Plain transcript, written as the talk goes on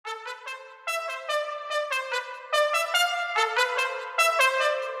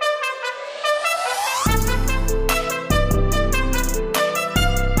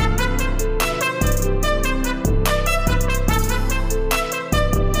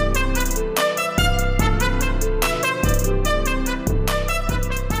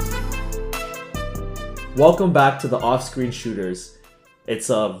Welcome back to the Off-Screen Shooters.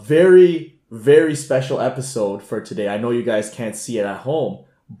 It's a very, very special episode for today. I know you guys can't see it at home,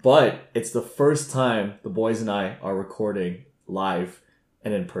 but it's the first time the boys and I are recording live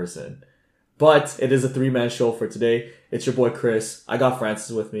and in person. But it is a three-man show for today. It's your boy Chris. I got Francis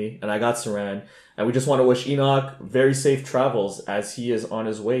with me, and I got Saran. And we just want to wish Enoch very safe travels as he is on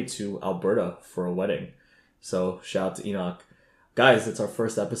his way to Alberta for a wedding. So shout out to Enoch. Guys, it's our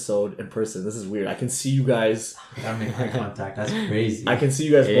first episode in person. This is weird. I can see you guys. Gotta make eye contact. That's crazy. I can see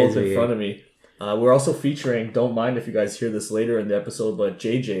you guys both in front of me. We're also featuring, don't mind if you guys hear this later in the episode, but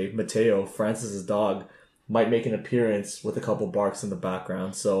JJ, Mateo, Francis's dog, might make an appearance with a couple barks in the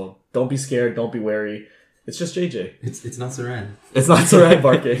background. So don't be scared. Don't be wary. It's just JJ. It's not Saran. It's not Saran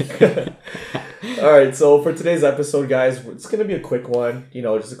barking. Alright, so for today's episode, guys, it's going to be a quick one. You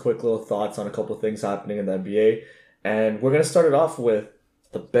know, just a quick little thoughts on a couple of things happening in the NBA. And we're going to start it off with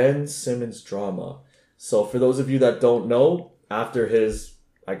the Ben Simmons drama. So for those of you that don't know, after his,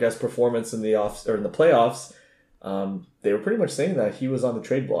 I guess, performance in the playoffs, they were pretty much saying that he was on the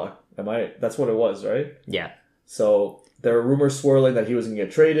trade block. That's what it was, right? Yeah. So there are rumors swirling that he was going to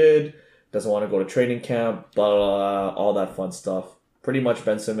get traded, doesn't want to go to training camp, blah, blah, blah, all that fun stuff. Pretty much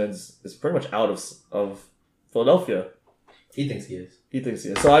Ben Simmons is pretty much out of Philadelphia. He thinks he is. He thinks he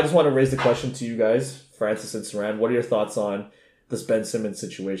is. So I just want to raise the question to you guys, Francis and Saran. What are your thoughts on this Ben Simmons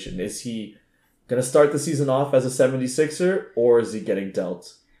situation? Is he going to start the season off as a 76er, or is he getting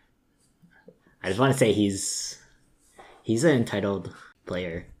dealt? I just want to say he's an entitled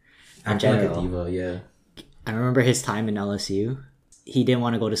player. Acting like a diva, yeah. I remember his time in LSU. He didn't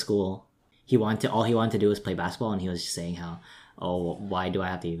want to go to school. All he wanted to do was play basketball, and he was just saying how, oh, why do I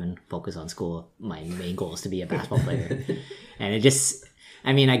have to even focus on school? My main goal is to be a basketball player. And it just,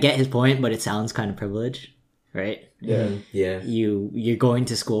 I mean, I get his point, but it sounds kind of privileged, right? Yeah. Yeah. You're going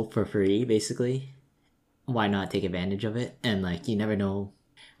to school for free, basically. Why not take advantage of it? And like, you never know.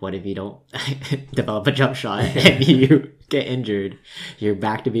 What if you don't develop a jump shot and you get injured? You're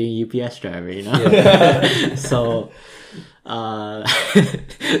back to being a UPS driver, you know? Yeah. So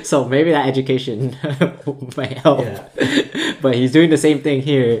maybe that education might help. Yeah. But he's doing the same thing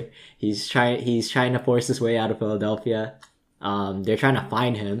here. He's trying to force his way out of Philadelphia. They're trying to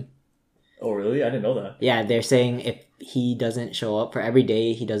find him. Oh, really? I didn't know that. Yeah, they're saying if he doesn't show up, for every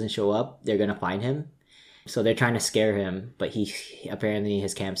day he doesn't show up, they're going to find him. So they're trying to scare him, but he apparently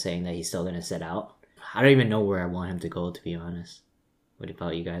his camp's saying that he's still going to sit out. I don't even know where I want him to go, to be honest. What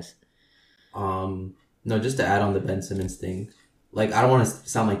about you guys? No, just to add on the Ben Simmons thing. Like, I don't want to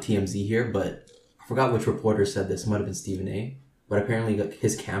sound like TMZ here, but I forgot which reporter said this. It might have been Stephen A. But apparently like,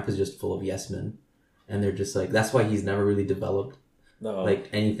 his camp is just full of yes men. And they're just like, that's why he's never really developed like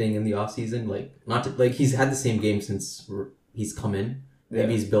anything in the offseason. Like, not to, like, he's had the same game since he's come in.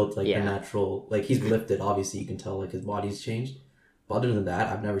 Maybe he's built like a natural, like he's lifted, obviously you can tell like his body's changed. But other than that,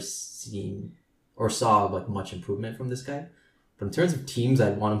 I've never seen or saw like much improvement from this guy. But in terms of teams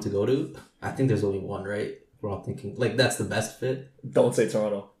I'd want him to go to, I think there's only one, right? We're all thinking like that's the best fit. Don't say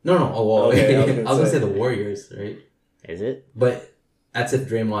Toronto. No. Oh, well, okay, I was gonna say the Warriors. Warriors, right? Is it? But that's if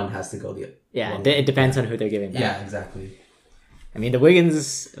Draymond has to go. It depends on who they're giving back. Yeah, exactly. I mean, with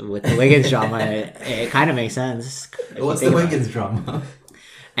the Wiggins drama, it kind of makes sense. What's the Wiggins drama?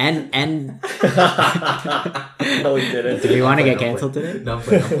 And no, he didn't. Do we want to get canceled today? No.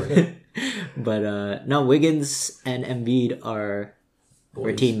 But no, Wiggins and Embiid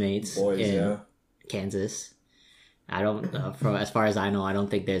were teammates in Kansas. I don't, as far as I know, I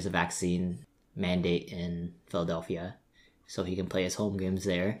don't think there's a vaccine mandate in Philadelphia, so he can play his home games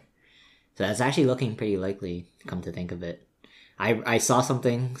there. So that's actually looking pretty likely. Come to think of it, I saw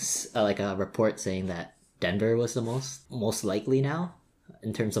something like a report saying that Denver was the most likely now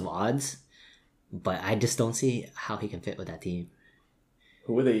in terms of odds, but I just don't see how he can fit with that team.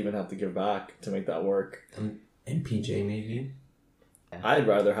 Who would they even have to give back to make that work? MPJ maybe? I'd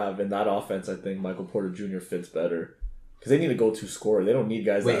rather have in that offense, I think Michael Porter Jr. fits better. Because they need a go-to scorer. They don't need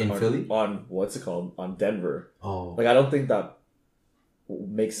guys Philly? On Denver. Oh. Like, I don't think that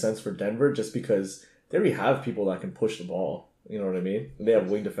makes sense for Denver just because they already have people that can push the ball. You know what I mean? And they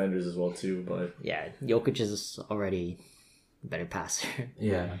have wing defenders as well, too, but... Yeah, Jokic is already a better passer.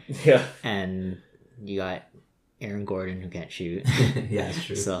 Yeah. Yeah. And you got Aaron Gordon who can't shoot. Yeah, it's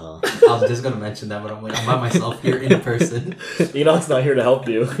true. So I was just going to mention that, but I'm like, I'm by myself here in person. Enoch's not here to help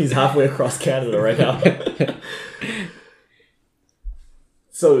you. He's halfway across Canada right now.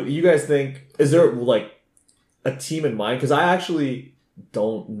 So, you guys think... Is there, like, a team in mind? Because I actually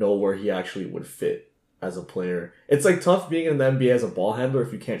don't know where he actually would fit as a player. It's, like, tough being in the NBA as a ball handler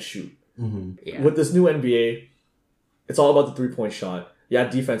if you can't shoot. Mm-hmm. Yeah. With this new NBA, it's all about the three-point shot. Yeah,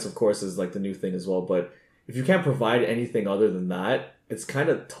 defense, of course, is, like, the new thing as well, but if you can't provide anything other than that, it's kind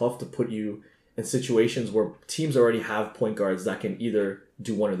of tough to put you in situations where teams already have point guards that can either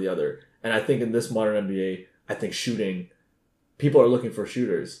do one or the other. And I think in this modern NBA, I think shooting, people are looking for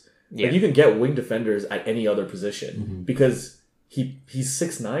shooters. Yeah. Like you can get wing defenders at any other position because he's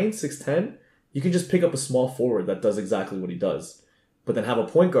 6'9", 6'10". You can just pick up a small forward that does exactly what he does, but then have a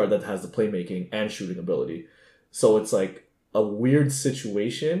point guard that has the playmaking and shooting ability. So it's like a weird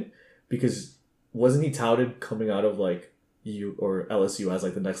situation because wasn't he touted coming out of like U or LSU as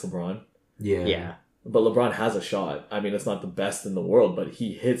like the next LeBron? Yeah. But LeBron has a shot. I mean, it's not the best in the world, but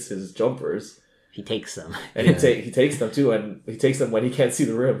he hits his jumpers. He takes them. And he takes them too, and he takes them when he can't see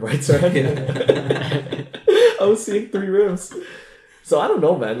the rim, right, sir? I was seeing 3 rims. So I don't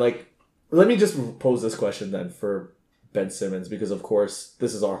know, man. Like, let me just pose this question then for Ben Simmons, because of course,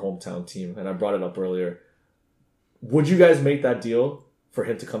 this is our hometown team, and I brought it up earlier. Would you guys make that deal for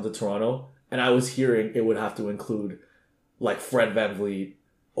him to come to Toronto? And I was hearing it would have to include like Fred VanVleet,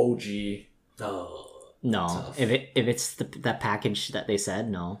 OG. No, tough. if it's that package that they said,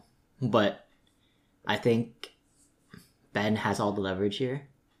 no. But I think Ben has all the leverage here.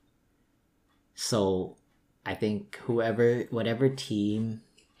 So I think whatever team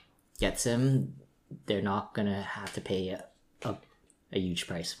gets him, they're not gonna have to pay a huge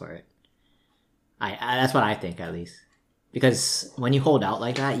price for it. I that's what I think, at least, because when you hold out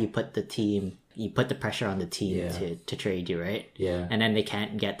like that, you put the pressure on the team to trade you, right? Yeah. And then they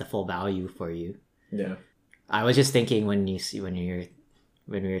can't get the full value for you. Yeah. I was just thinking when we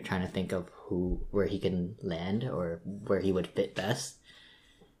were trying to think of where he can land or where he would fit best.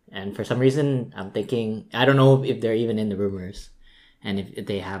 And for some reason, I'm thinking, I don't know if they're even in the rumors and if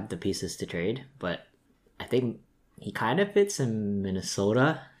they have the pieces to trade, but I think he kind of fits in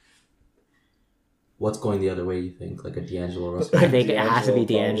Minnesota. What's going the other way, you think? Like a D'Angelo Russell? I think it has to be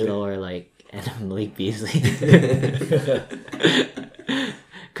D'Angelo or like Malik Beasley.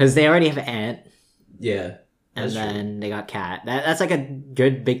 Because they already have Ant. Yeah. And then they got Cat. That's like a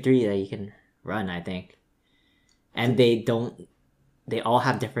good big three that you can run, I think. And they all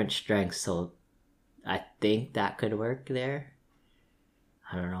have different strengths, so I think that could work there.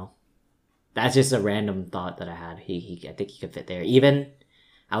 I don't know. That's just a random thought that I had. I think he could fit there.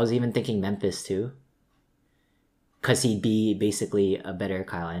 I was even thinking Memphis too. Because he'd be basically a better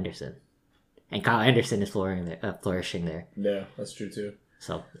Kyle Anderson. And Kyle Anderson is flourishing there. Yeah, that's true too.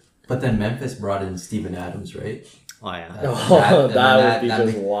 So, but then Memphis brought in Steven Adams, right? Oh yeah. That would be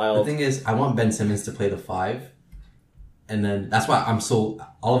just wild. The thing is, I want Ben Simmons to play the 5. And then that's why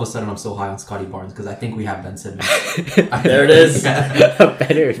all of a sudden I'm so high on Scotty Barnes, because I think we have Ben Simmons. There it is. A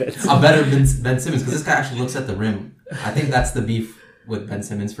better Ben Simmons, because this guy actually looks at the rim. I think that's the beef with Ben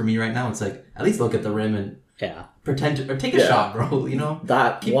Simmons for me right now. It's like, at least look at the rim and pretend to, or take a shot, bro. You know,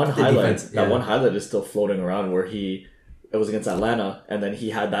 that one highlight is still floating around where it was against Atlanta, and then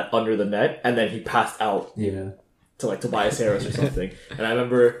he had that under the net, and then he passed out to like Tobias Harris or something. And I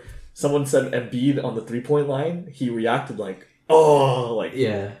remember someone said Embiid on the 3-point line, he reacted like, oh, like,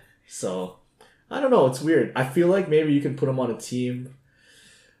 yeah. So I don't know, it's weird. I feel like maybe you can put him on a team.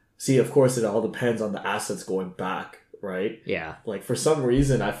 See, of course, it all depends on the assets going back, right? Yeah. Like, for some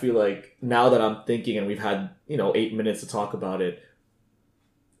reason, I feel like now that I'm thinking, and we've had 8 minutes to talk about it,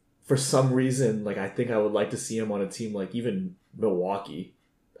 for some reason, like, I think I would like to see him on a team like even Milwaukee.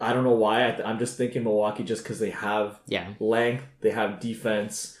 I don't know why. I'm just thinking Milwaukee just because they have length, they have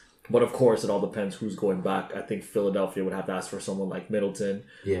defense. But of course, it all depends who's going back. I think Philadelphia would have to ask for someone like Middleton.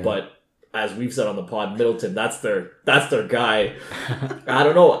 Yeah. But as we've said on the pod, Middleton, that's their guy. I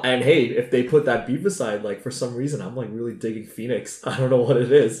don't know. And hey, if they put that beef aside, like, for some reason, I'm like really digging Phoenix. I don't know what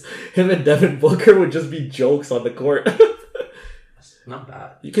it is. Him and Devin Booker would just be jokes on the court. Not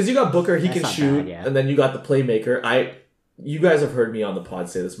bad. Because you got Booker, he That's can not shoot, bad, yeah. and then you got the playmaker. You guys have heard me on the pod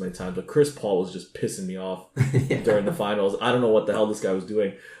say this many times, but Chris Paul was just pissing me off during the finals. I don't know what the hell this guy was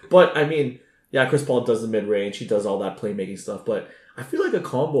doing. But, I mean, yeah, Chris Paul does the mid-range. He does all that playmaking stuff. But I feel like a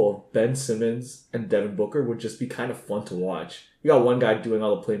combo of Ben Simmons and Devin Booker would just be kind of fun to watch. You got one guy doing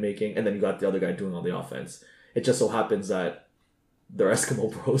all the playmaking, and then you got the other guy doing all the offense. It just so happens that they're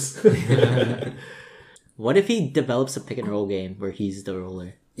Eskimo bros. What if he develops a pick-and-roll game where he's the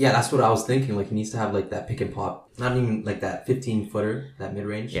roller? Yeah, that's what I was thinking. Like, he needs to have, like, that pick and pop. Not even, like, that 15-footer, that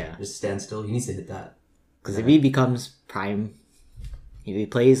mid-range. Yeah. Just stand still. He needs to hit that. Because if he becomes prime... If he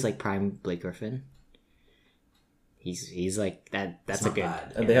plays, like, prime Blake Griffin, he's like... That's a good...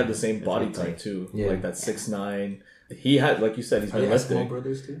 Bad. And they have the same body type, too. Yeah. Like, that 6'9". He had, like you said, he's been lifting. Eskimo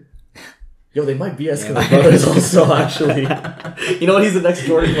brothers, too? Yo, they might be Eskimo brothers also, actually. You know what? He's the next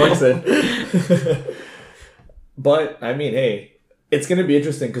Jordan Clarkson. But, I mean, hey... It's going to be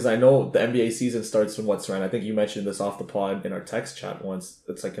interesting because I know the NBA season starts in what's around. I think you mentioned this off the pod in our text chat once.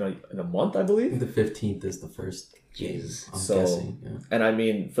 It's like in a month, I I believe. think the 15th is the first game. I'm So, guessing. Yeah. and I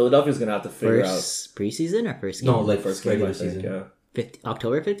mean, Philadelphia's going to have to figure First preseason or first game? No, like first regular game, I think, season. yeah.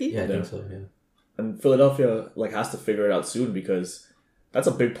 October 15th? Yeah, I think so. Yeah. And Philadelphia like has to figure it out soon because that's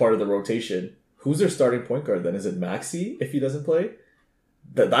a big part of the rotation. Who's their starting point guard then? Is it Maxey if he doesn't play?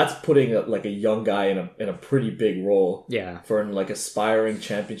 That's putting a young guy in a pretty big role. Yeah. For an like aspiring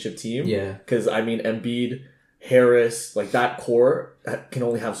championship team. Yeah. Because I mean, Embiid, Harris, like that core can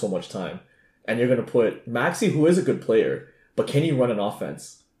only have so much time, and you're gonna put Maxey, who is a good player, but can he run an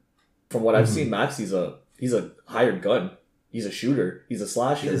offense? From what I've seen, Maxey's he's a hired gun. He's a shooter. He's a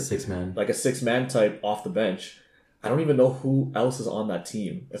slasher. He's a 6-man. Like a 6-man type off the bench. I don't even know who else is on that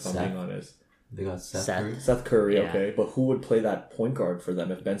team, if I'm Seth. being honest. They got Seth. Seth. Curry. Seth Curry, Yeah. okay. But who would play that point guard for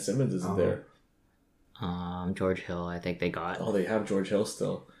them if Ben Simmons isn't there? George Hill, I think they got. Oh, they have George Hill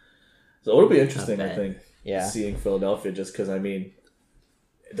still. So it'll be interesting, I bet. think, Yeah. seeing Philadelphia just because, I mean,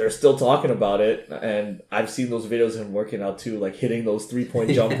 they're still talking about it. And I've seen those videos of him working out too, like hitting those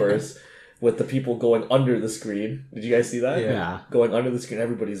 3-point jumpers with the people going under the screen. Did you guys see that? Yeah. Going under the screen,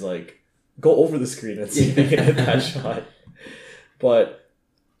 everybody's like, go over the screen and see if you can hit that shot. But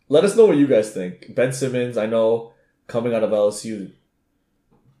let us know what you guys think. Ben Simmons, I know, coming out of LSU,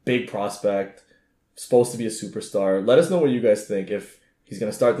 big prospect, supposed to be a superstar. Let us know what you guys think. If he's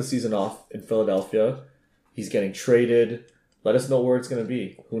going to start the season off in Philadelphia, he's getting traded. Let us know where it's going to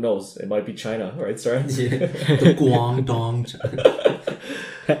be. Who knows? It might be China, right, sir? Yeah. The Guangdong.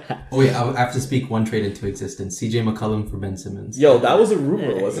 Oh yeah, I have to speak one trade into existence. CJ McCollum for Ben Simmons. Yo, that was a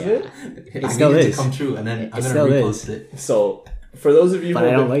rumor, wasn't it? I still needed is. to come true, and then I'm gonna still repost is. it. So, for those of you But who I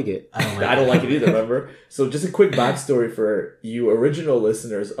have don't been- like it. I don't like it either, remember? So just a quick backstory for you original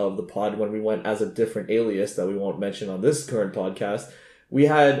listeners of the pod when we went as a different alias that we won't mention on this current podcast. We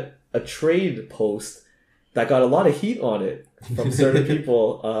had a trade post that got a lot of heat on it from certain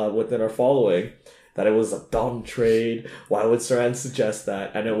people within our following, that it was a dumb trade. Why would Saran suggest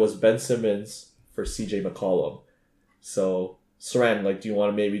that? And it was Ben Simmons for CJ McCollum. So, Saran, like, do you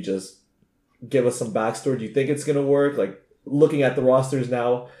want to maybe just give us some backstory? Do you think it's going to work? Like, looking at the rosters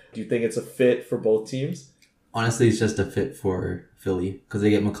now, do you think it's a fit for both teams? Honestly, it's just a fit for Philly because they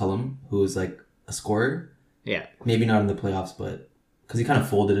get McCollum, who's like a scorer. Yeah. Maybe not in the playoffs, but because he kind of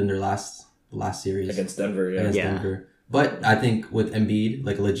folded in their last series Against Denver, yeah. against Yeah. Denver. But I think with Embiid,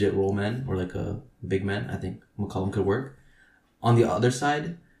 like a legit role man or like a big man, I think McCollum could work. On the other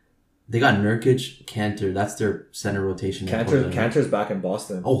side, they got Nurkic, Cantor. That's their center rotation. in Portland. Cantor's back in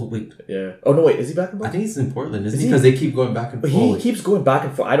Boston. Oh wait, Yeah. Oh, no, wait. Is he back in I Boston? think he's in Portland, isn't Is he? he? Because they keep going back and But forth. he keeps going back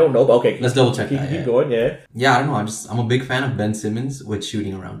and forth. I don't know, but okay. Let's double check that. Keep Yeah. going, yeah. Yeah, I don't know. I'm a big fan of Ben Simmons with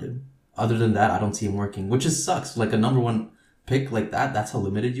shooting around him. Other than that, I don't see him working, which just sucks. Like a number one pick like that, that's how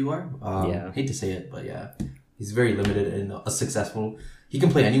limited you are. Yeah. Hate to say it, but yeah, he's very limited and a successful. He can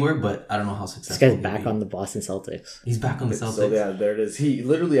play anywhere, but I don't know how This successful. guy's he'll back be. on the Boston Celtics. He's back on the Celtics. So, yeah, there it is. He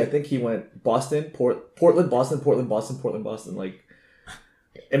literally, I think he went Boston, Portland, Boston, Portland, Boston, Portland, Boston. Like,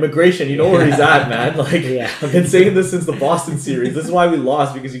 immigration, you know where he's at, man. Like, Yeah. I've been saying this since the Boston series. This is why we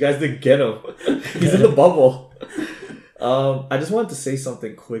lost, because you guys didn't get him. He's in the bubble. I just wanted to say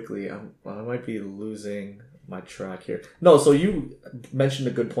something quickly. I might be losing my track here. No, so you mentioned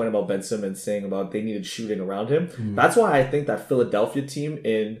a good point about Ben Simmons saying about they needed shooting around him. That's why I think that Philadelphia team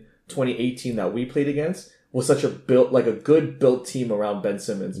in 2018 that we played against was such a good built team around Ben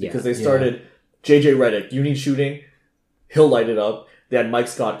Simmons, because they started JJ Redick. You need shooting. He'll light it up. They had Mike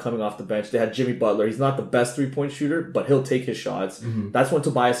Scott coming off the bench. They had Jimmy Butler. He's not the best 3-point shooter, but he'll take his shots. That's when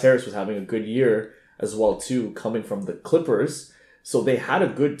Tobias Harris was having a good year as well too, coming from the Clippers. So they had a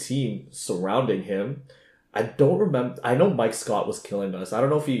good team surrounding him. I don't remember. I know Mike Scott was killing us. I don't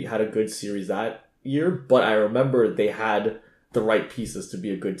know if he had a good series that year, but I remember they had the right pieces to be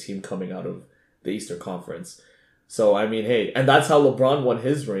a good team coming out of the Eastern Conference. So, I mean, hey, and that's how LeBron won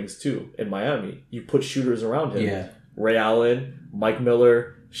his rings too in Miami. You put shooters around him. Yeah. Ray Allen, Mike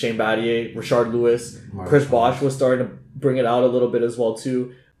Miller, Shane Battier, Rashard Lewis, Mark Chris Bosh. Bosh was starting to bring it out a little bit as well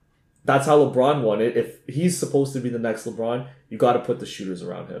too. That's how LeBron won it. If he's supposed to be the next LeBron, you got to put the shooters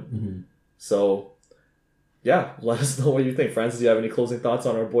around him. So, yeah, let us know what you think. Francis, do you have any closing thoughts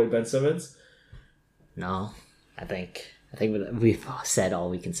on our boy Ben Simmons? No, I think we've said all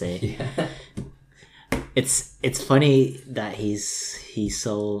we can say. Yeah. It's funny that he's a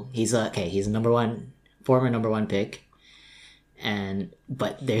former number one pick,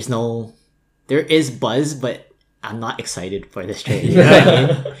 but there is buzz, but I'm not excited for this trade. You know what I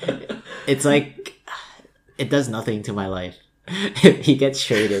mean? It's like it does nothing to my life. if he gets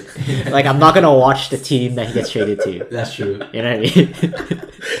traded. Like, I'm not gonna watch the team that he gets traded to. That's true. You know what I mean?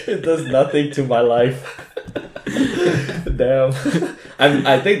 It does nothing to my life. Damn.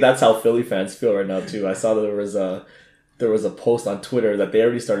 I think that's how Philly fans feel right now too. I saw that there was a post on Twitter that they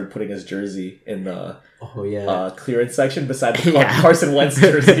already started putting his jersey in the clearance section beside the Carson Wentz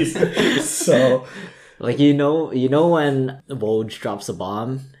jerseys. So, like, you know when Woj drops a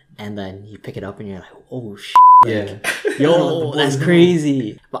bomb and then you pick it up and you're like, oh shit. Yeah. Yo, that's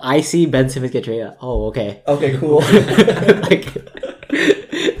crazy. But I see Ben Simmons get traded. Oh, okay. Okay, cool. Like,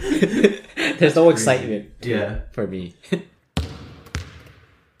 there's no excitement for me.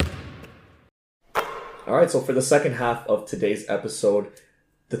 All right, so for the second half of today's episode,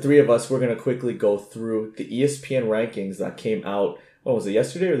 the three of us, we're going to quickly go through the ESPN rankings that came out. What was it,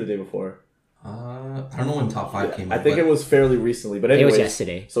 yesterday or the day before? I don't know when top 5 came out. I think it was fairly recently, but anyways. It was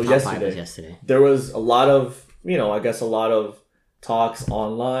yesterday. So top 5 was yesterday. There was a lot of, I guess a lot of talks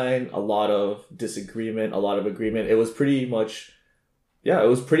online, a lot of disagreement, a lot of agreement. It was pretty much, there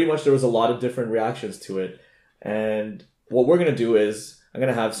was a lot of different reactions to it. And what we're going to do is, I'm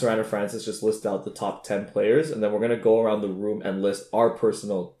going to have Sir Francis just list out the top 10 players, and then we're going to go around the room and list our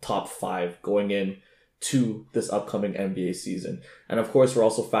personal top 5 going in to this upcoming NBA season. And of course, we're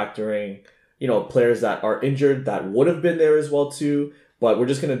also factoring, players that are injured that would have been there as well too, but we're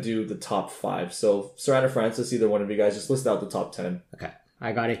just going to do the top 5. So Sir Francis, either one of you guys, just list out the top 10. Okay,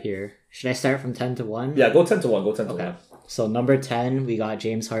 I got it here. Should I start from 10 to 1? Yeah, go 10 to 1. Go 10 to 1. So number 10, we got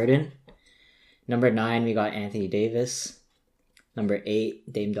James Harden. Number 9, we got Anthony Davis. Number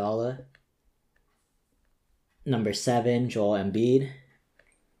 8, Dame Dolla. Number 7, Joel Embiid.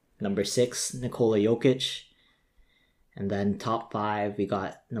 Number 6, Nikola Jokic. And then top 5, we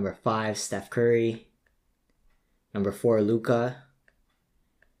got number 5, Steph Curry. Number 4, Luka.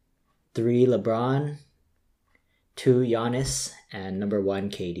 3, LeBron. 2, Giannis. And number 1,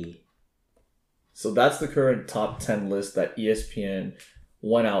 KD. So that's the current top 10 list that ESPN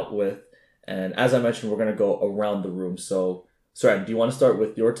went out with. And as I mentioned, we're going to go around the room. So, Saran, do you want to start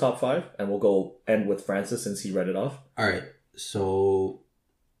with your top 5? And we'll go end with Francis since he read it off. All right. So,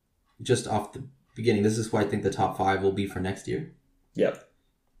 just off the beginning, this is who I think the top 5 will be for next year. Yep.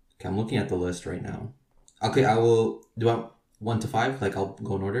 Okay, I'm looking at the list right now. Okay, I will do 1 to 5. Like, I'll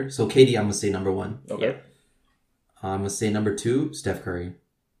go in order. So, KD, I'm going to say number 1. Okay. Yep. I'm going to say number 2, Steph Curry.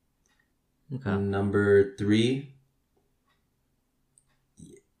 Okay. Number 3,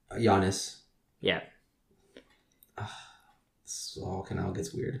 Giannis. Yeah. So, okay, now it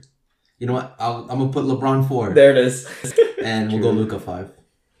gets weird. You know what? I'm going to put LeBron 4. There it is. And we'll go Luka 5.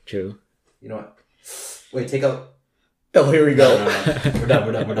 True. You know what? Wait, take out. Oh, here we go. We're done.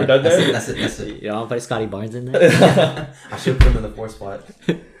 We're done there? That's it. You don't want to put Scotty Barnes in there? I should put him in the 4th spot.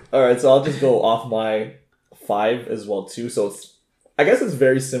 All right, so I'll just go off my 5 as well too. So I guess it's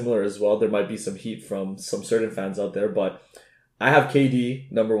very similar as well. There might be some heat from some certain fans out there, but I have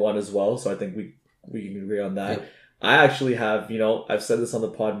KD number 1 as well. So I think we can agree on that. Yep. I actually have, I've said this on the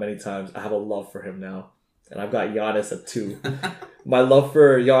pod many times. I have a love for him now, and I've got Giannis at 2. My love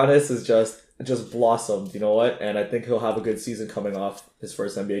for Giannis is just blossomed. You know what? And I think he'll have a good season coming off his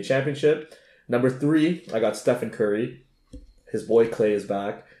first NBA championship. Number 3, I got Stephen Curry. His boy Clay is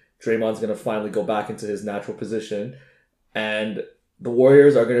back. Draymond's going to finally go back into his natural position. And the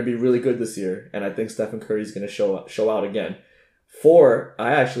Warriors are going to be really good this year. And I think Stephen Curry is going to show out again. 4,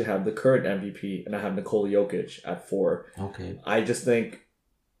 I actually have the current MVP, and I have Nikola Jokic at 4. Okay. I just think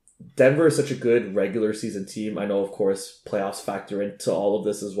Denver is such a good regular season team. I know, of course, playoffs factor into all of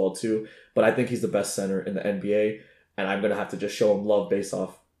this as well, too. But I think he's the best center in the NBA. And I'm going to have to just show him love based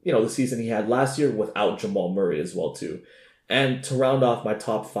off, the season he had last year without Jamal Murray as well, too. And to round off my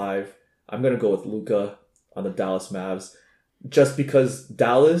top 5, I'm going to go with Luka on the Dallas Mavs. Just because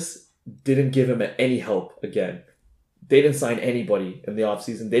Dallas didn't give him any help again. They didn't sign anybody in the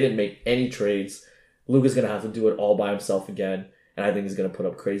offseason. They didn't make any trades. Luka's going to have to do it all by himself again. And I think he's going to put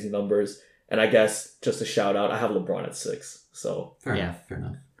up crazy numbers. And I guess, just a shout out, I have LeBron at 6. So Fair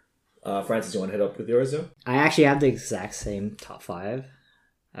enough. Francis, you want to hit up with yours, though? I actually have the exact same top 5,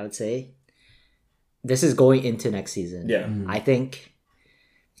 I would say. This is going into next season. Yeah. Mm-hmm. I think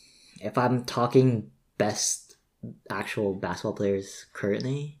if I'm talking best actual basketball players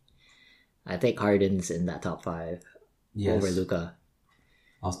currently, I think Harden's in that top 5 over Luka.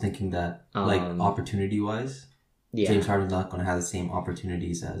 I was thinking that, opportunity-wise, James Harden's not going to have the same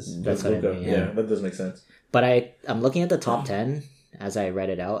opportunities as that's what Luka. I mean, yeah, that does make sense. But I'm looking at the top 10 as I read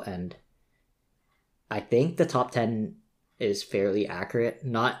it out, and I think the top 10 is fairly accurate.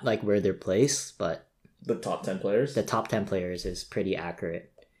 Not like where they're placed, but the top 10 players? The top 10 players is pretty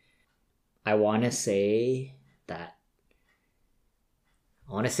accurate. I want to say that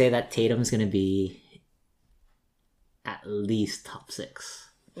I want to say that Tatum's going to be at least top 6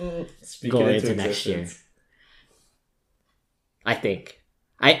 going into next year. I think.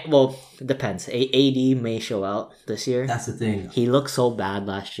 It depends. AD may show out this year. That's the thing. He looked so bad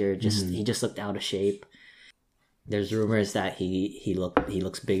last year. He just looked out of shape. There's rumors that he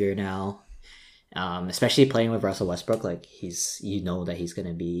looks bigger now, especially playing with Russell Westbrook. Like that he's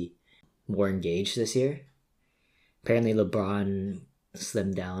gonna be more engaged this year. Apparently, LeBron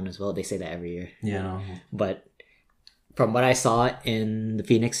slimmed down as well. They say that every year. Yeah, no. But from what I saw in the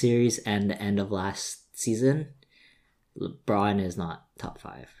Phoenix series and the end of last season, LeBron is not top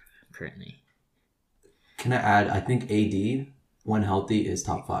 5 currently. Can I add? I think AD, when healthy, is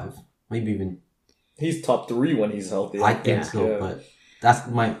top 5. Maybe even. He's top 3 when he's healthy. I think so, but that's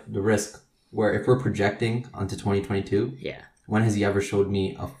the risk. Where if we're projecting onto 2022, when has he ever showed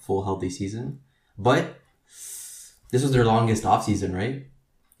me a full healthy season? But this was their longest off season, right?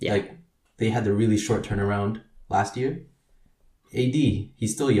 Yeah. Like they had the really short turnaround last year. AD,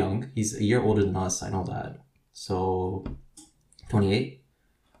 he's still young. He's a year older than us. I know that. So 28.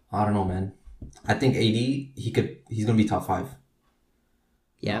 I don't know, man. I think AD, he's gonna be top 5.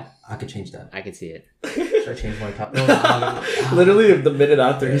 Yeah, I could change that. I could see it. Should I change my top? No, Literally, the minute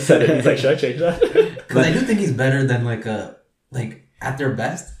after he said it, he's like, "Should I change that?" Because I do think he's better than at their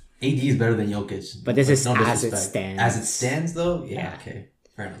best. AD is better than Jokic. But this is as it stands. As it stands, though, yeah. Okay,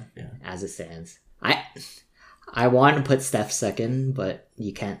 fair enough. Yeah, as it stands, I want to put Steph second, but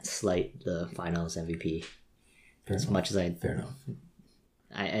you can't slight the Finals MVP. Much as fair enough.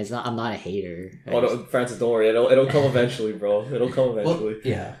 I'm not a hater. No, Francis, don't worry. It'll come eventually, bro. It'll come eventually. Well,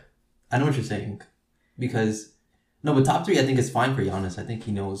 yeah, I know what you're saying. Because but top 3 I think is fine for Giannis. I think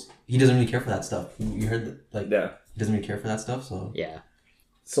he knows he doesn't really care for that stuff. You heard he doesn't really care for that stuff. So yeah.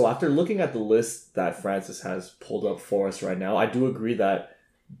 So after looking at the list that Francis has pulled up for us right now, I do agree that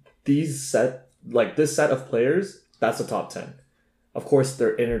this set of players, that's a top 10. Of course,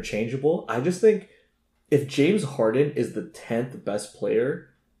 they're interchangeable. I just think if James Harden is the 10th best player,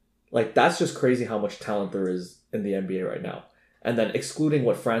 that's just crazy how much talent there is in the NBA right now. And then excluding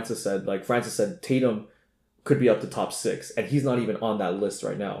what Francis said, Francis said Tatum could be up to top 6, and he's not even on that list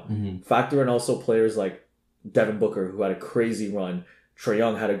right now. Mm-hmm. Factor in also players like Devin Booker, who had a crazy run. Trae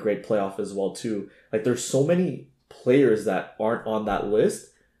Young had a great playoff as well, too. There's so many players that aren't on that list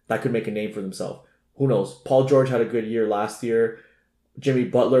that could make a name for themselves. Who knows? Paul George had a good year last year. Jimmy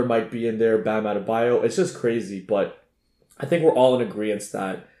Butler might be in there. Bam Adebayo. It's just crazy, but I think we're all in agreement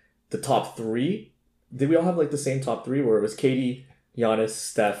that the top 3, did we all have the same top 3 where it was KD, Giannis,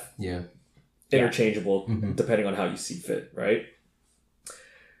 Steph? Yeah. Interchangeable, depending on how you see fit, right?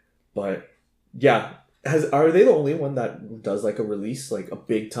 But yeah, are they the only one that does a release, a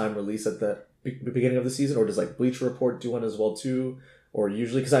big time release at the beginning of the season, or does Bleacher Report do one as well too? Or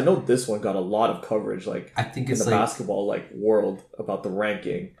usually, because I know this one got a lot of coverage, I think it's in the basketball world about the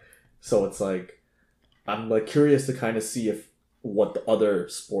ranking. So it's I'm curious to kind of see what the other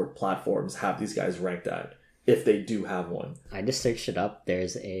sport platforms have these guys ranked at, if they do have one. I just searched it up.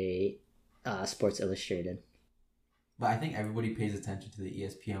 There's a Sports Illustrated. But I think everybody pays attention to the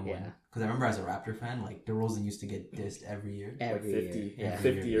ESPN one. Because I remember as a Raptor fan, DeRozan used to get dissed every year. Every 50, year. Yeah.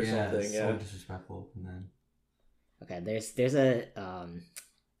 50 or something. So disrespectful. And then... Okay,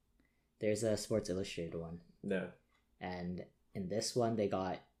 there's a Sports Illustrated one. No. And in this one, they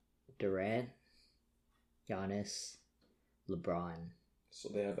got Durant, Giannis, LeBron. So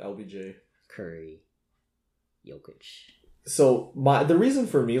they have LBJ, Curry, Jokic. So the reason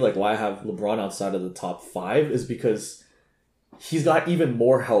for me, why I have LeBron outside of the top 5 is because he's got even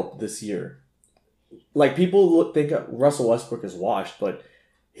more help this year. People think Russell Westbrook is washed, but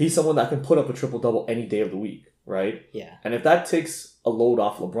he's someone that can put up a triple-double any day of the week, right? Yeah. And if that takes a load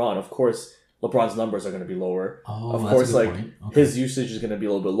off LeBron, of course, LeBron's numbers are going to be lower. Oh, of course, Okay. his usage is going to be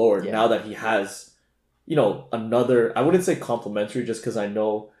a little bit lower now that he has, another, I wouldn't say complimentary just because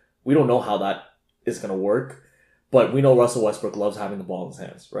we don't know how that is going to work. But we know Russell Westbrook loves having the ball in his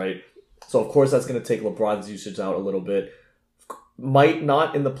hands, right? So, of course, that's going to take LeBron's usage out a little bit. Might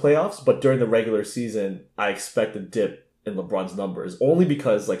not in the playoffs, but during the regular season, I expect a dip in LeBron's numbers. Only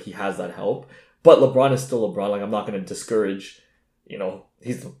because, he has that help. But LeBron is still LeBron. I'm not going to discourage,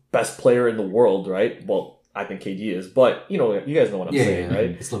 he's the best player in the world, right? Well, I think KD is. But, you guys know what I'm saying, right?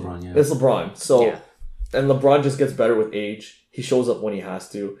 It's LeBron, yeah. It's LeBron. So, and LeBron just gets better with age. He shows up when he has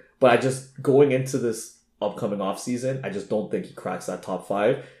to. But going into this upcoming offseason, I just don't think he cracks that top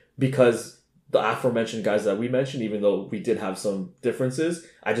 5 because the aforementioned guys that we mentioned, even though we did have some differences,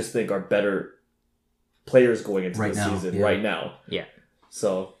 I just think are better players going into the season right now. Yeah.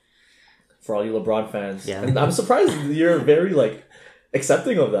 So for all you LeBron fans, and I'm surprised you're very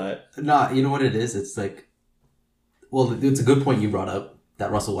accepting of that. Nah, you know what it is? It's like, well, it's a good point you brought up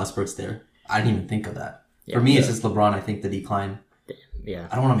that Russell Westbrook's there. I didn't even think of that. Yeah, For me, it's just LeBron. I think the decline. Yeah.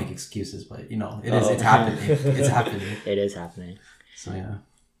 I don't want to make excuses, but you know, it is. It's happening. It's happening. It is happening. So yeah.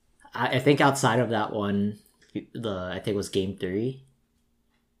 I think outside of that one, I think it was Game 3,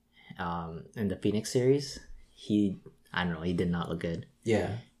 in the Phoenix series. I don't know. He did not look good.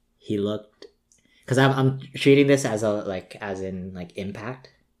 Yeah. He looked, because I'm treating this as as in impact,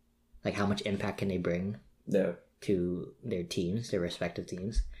 like how much impact can they bring to their teams, their respective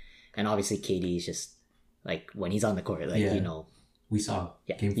teams, and obviously KD is just like when he's on the court, like we saw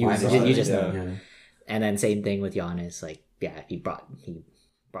Game 5. You just know. Yeah. And then same thing with Giannis, like he brought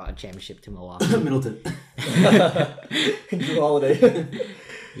a championship to Milwaukee. Middleton. Drew Holiday.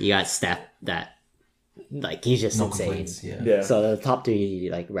 You got Steph, that like he's just insane. Yeah. So the top 3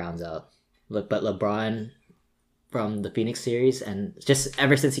 like rounds out. But LeBron from the Phoenix series, and just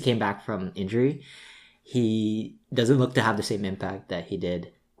ever since he came back from injury, he doesn't look to have the same impact that he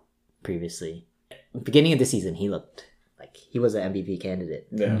did previously. Beginning of the season, he looked like he was an MVP candidate.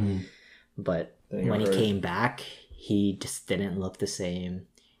 Yeah. But when he came back, he just didn't look the same.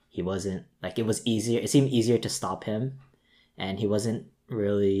 He wasn't like, it was easier. It seemed easier to stop him, and he wasn't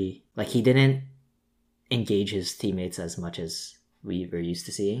really like, he didn't engage his teammates as much as we were used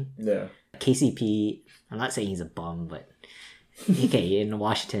to seeing. Yeah. KCP, I'm not saying he's a bum, but okay, in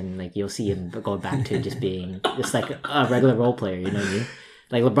Washington, like you'll see him go back to just being just like a regular role player. You know what I mean?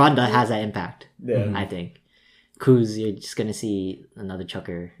 Like LeBron has that impact. Yeah. I think. Kuz, you're just gonna see another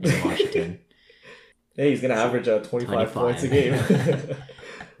chucker in Washington. Hey, he's gonna average 25 points a game.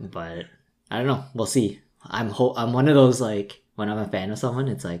 But I don't know. We'll see. I'm one of those, like, when I'm a fan of someone,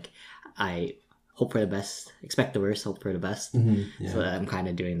 it's like I hope for the best, expect the worst, hope for the best. So I'm kind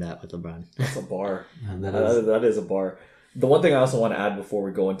of doing that with LeBron. That's a bar. That is a bar. The one thing I also want to add before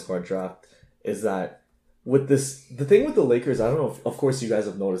we go into our draft is that with this, the thing with the Lakers, I don't know if, of course, you guys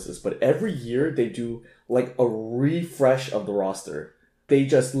have noticed this, but every year they do like a refresh of the roster. They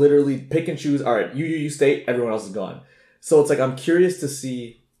just literally pick and choose. All right, you stay, everyone else is gone. So it's like, I'm curious to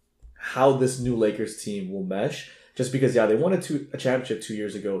see how this new Lakers team will mesh. Just because, they won a championship 2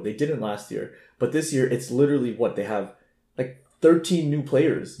 years ago. They didn't last year. But this year, it's literally what? They have like 13 new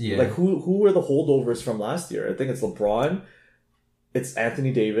players. Yeah. Like, who were the holdovers from last year? I think it's LeBron. It's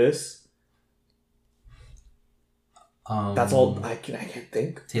Anthony Davis. That's all I can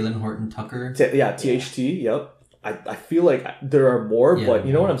think. Taylor Horton Tucker. THT. Yep. I feel like there are more, but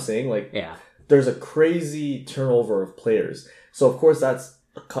you know what I'm saying? Like, there's a crazy turnover of players. So, of course, that's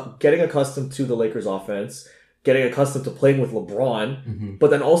getting accustomed to the Lakers offense, getting accustomed to playing with LeBron,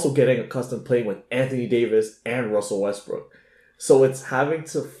 but then also getting accustomed to playing with Anthony Davis and Russell Westbrook. So it's having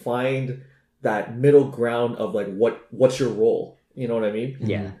to find that middle ground of like, what's your role? You know what I mean?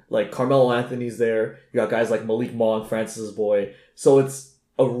 Yeah. Like Carmelo Anthony's there. You got guys like Malik Monk, Francis's boy. So it's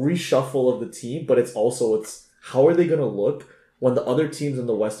a reshuffle of the team, but it's how are they going to look when the other teams in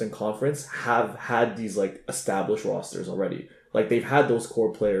the Western Conference have had these like established rosters already? Like they've had those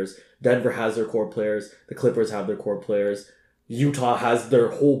core players. Denver has their core players. The Clippers have their core players. Utah has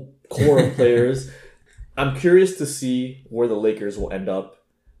their whole core of players. I'm curious to see where the Lakers will end up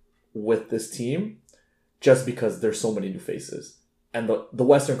with this team, just because there's so many new faces. And the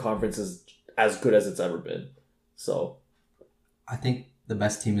Western Conference is as good as it's ever been. So I think the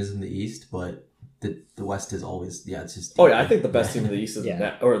best team is in the East, but the West is always, it's just... Oh, yeah, I think the best team in the East is the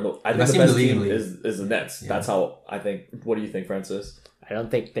Nets. I think the best team is the Nets. Yeah. That's how I think. What do you think, Francis? I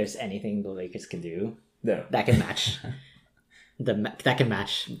don't think there's anything the Lakers can do that can match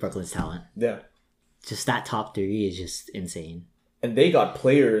Brooklyn's talent. Yeah. Just that top 3 is just insane. And they got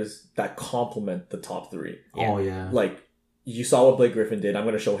players that complement the top 3. Yeah. Oh, yeah. Like, you saw what Blake Griffin did. I'm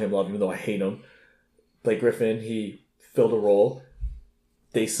going to show him love, even though I hate him. Blake Griffin, he filled a role.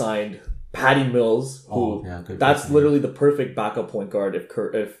 They signed Patty Mills, who that's literally the perfect backup point guard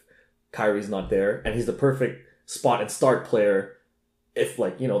if Kyrie's not there. And he's the perfect spot and start player if,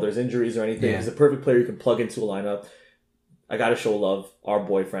 like, there's injuries or anything. Yeah. He's a perfect player you can plug into a lineup. I got to show love. Our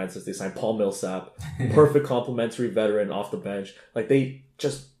boy Francis, they signed Paul Millsap. Perfect complementary veteran off the bench. Like, they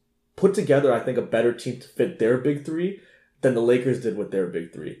just put together, I think, a better team to fit their big 3 than the Lakers did with their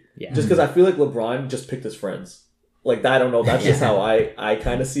big 3. Yeah. Just because I feel like LeBron just picked his friends. Like, I don't know. That's just how I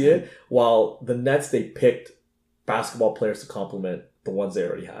kind of see it. While the Nets, they picked basketball players to complement the ones they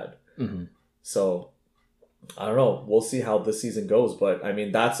already had. Mm-hmm. So, I don't know. We'll see how this season goes. But, I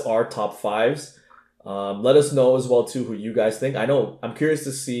mean, that's our top 5s. Let us know as well, too, who you guys think. I'm curious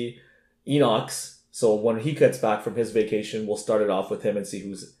to see Enoch's. So, when he gets back from his vacation, we'll start it off with him and see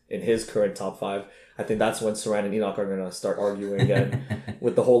who's in his current top 5. I think that's when Saran and Enoch are going to start arguing again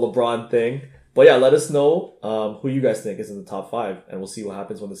with the whole LeBron thing. But yeah, let us know who you guys think is in the top 5, and we'll see what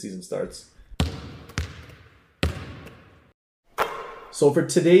happens when the season starts. So for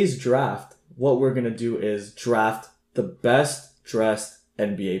today's draft, what we're going to do is draft the best dressed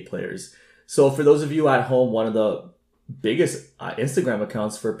NBA players. So for those of you at home, one of the biggest Instagram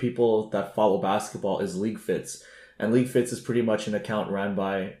accounts for people that follow basketball is League Fits. And League Fits is pretty much an account ran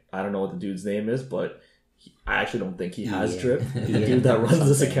by, I don't know what the dude's name is, but I actually don't think he has drip. The dude that runs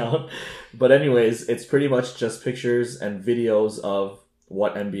this account. But anyways, it's pretty much just pictures and videos of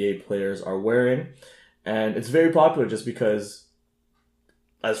what NBA players are wearing. And it's very popular just because,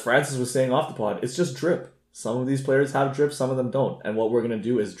 as Francis was saying off the pod, it's just drip. Some of these players have drip, some of them don't. And what we're going to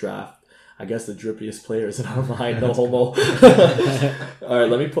do is draft, I guess, the drippiest players in our mind. No homo. All right,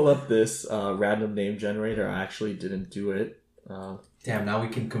 let me pull up this random name generator. I actually didn't do it. Damn, now we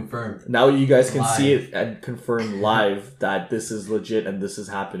can confirm. Now you guys can see it and confirm live that this is legit and this is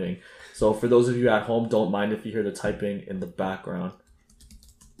happening. So for those of you at home, don't mind if you hear the typing in the background.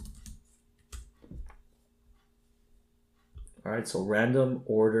 All right, so random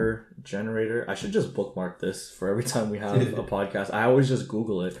order generator. I should just bookmark this for every time we have a podcast. I always just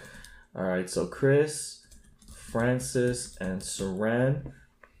Google it. All right, so Chris, Francis, and Saran.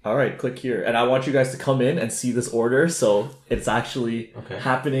 All right, click here. And I want you guys to come in and see this order, so it's actually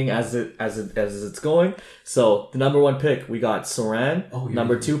happening as it's going. So the number 1 pick, we got Saran.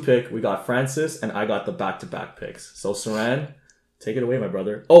 Number 2 pick, we got Francis, and I got the back-to-back picks. So Saran, take it away, my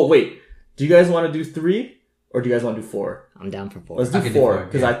brother. Oh, wait. Do you guys want to do 3? Or do you guys want to do 4? I'm down for 4. Let's do 4,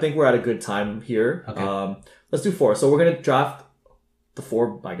 because I think we're at a good time here. Okay. Let's do 4. So we're going to draft the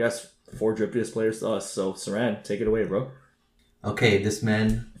 4, I guess, 4 drippiest players to us. So Saran, take it away, bro. Okay, this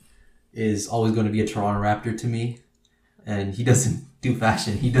man is always going to be a Toronto Raptor to me. And he doesn't do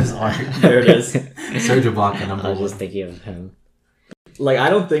fashion, he does art. There it is. Serge Ibaka, number 1. I was just thinking of him. Like, I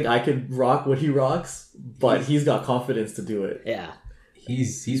don't think I could rock what he rocks, but he's got confidence to do it. Yeah.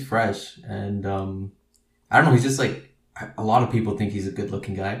 He's fresh, and I don't know, he's just like, a lot of people think he's a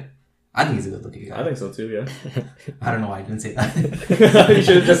good-looking guy. I think he's a good-looking guy. I think so too, yeah. I don't know why I didn't say that. You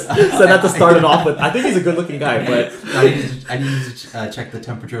should have just said that to start it off with. I think he's a good-looking guy, but... I need to check the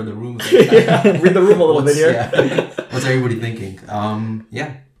temperature of the room. Yeah, read the room a little bit here. Yeah. What's everybody thinking?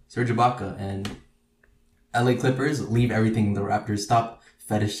 Serge Ibaka and LA Clippers, leave everything the Raptors. Stop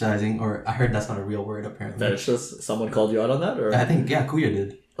fetishizing, or I heard that's not a real word apparently. Fetishist? Someone called you out on that? Or I think, Kuya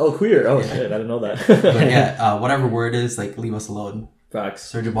did. Oh, queer. Oh, shit. I didn't know that. But yeah, whatever word is, like, leave us alone. Facts.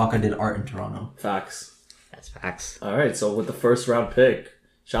 Serge Ibaka did art in Toronto. Facts. That's facts. All right, so with the first round pick,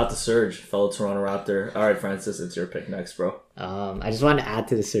 shout out to Serge, fellow Toronto Raptor. All right, Francis, it's your pick next, bro. I just want to add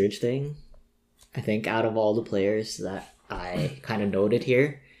to the Serge thing. I think out of all the players that I kind of noted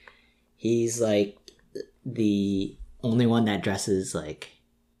here, he's like the only one that dresses like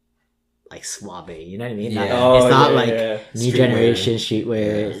suave. You know what I mean? Yeah. It's not new Streetwear. generation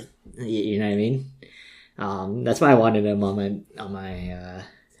streetwear. Yeah. You know what I mean? That's why I wanted him on my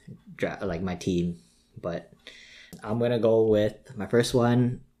my team. But I'm gonna go with my first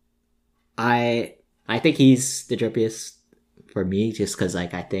one. I think he's the drippiest for me, just because I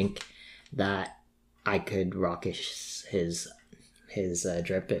think that I could rock his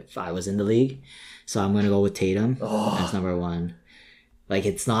drip if I was in the league. So I'm gonna go with Tatum as number 1. Like,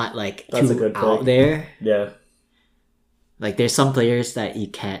 it's not like That's too a good out pick. there. Yeah. Like, there's some players that you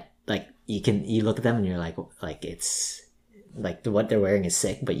can't, like, you look at them and you're like it's like what they're wearing is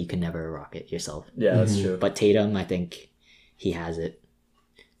sick, but you can never rock it yourself. Yeah, that's true. But Tatum, I think he has it.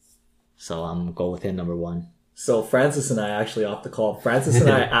 So I'm go with him number 1. So Francis and I actually off the call. Francis and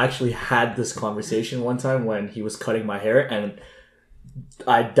I actually had this conversation one time when he was cutting my hair, and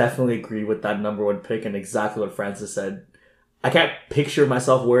I definitely agree with that number 1 pick and exactly what Francis said. I can't picture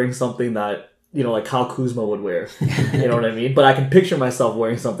myself wearing something that, like Kyle Kuzma would wear. You know what I mean? But I can picture myself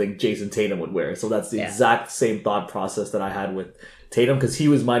wearing something Jason Tatum would wear. So that's the exact same thought process that I had with Tatum, because he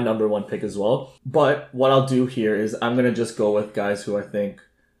was my number 1 pick as well. But what I'll do here is I'm going to just go with guys who I think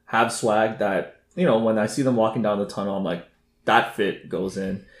have swag that, when I see them walking down the tunnel, I'm like, that fit goes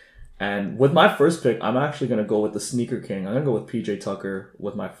in. And with my first pick, I'm actually going to go with the Sneaker King. I'm going to go with PJ Tucker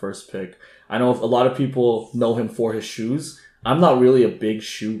with my first pick. I know a lot of people know him for his shoes. I'm not really a big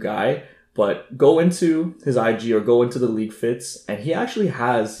shoe guy, but go into his IG or go into the League Fits, and he actually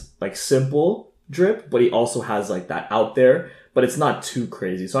has like simple drip, but he also has like that out there, but it's not too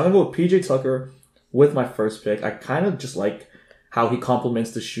crazy. So I'm going to go with PJ Tucker with my first pick. I kind of just like how he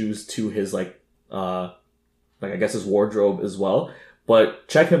complements the shoes to his I guess his wardrobe as well. But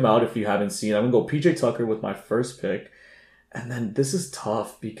check him out if you haven't seen. I'm going to go PJ Tucker with my first pick. And then this is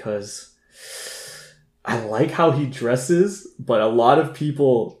tough because I like how he dresses, but a lot of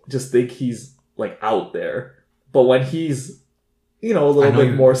people just think he's like out there. But when he's, you know, a little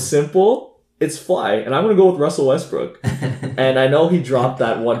bit more simple, it's fly. And I'm going to go with Russell Westbrook. And I know he dropped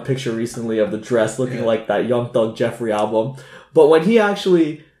that one picture recently of the dress looking like that Young Thug Jeffrey album. But when he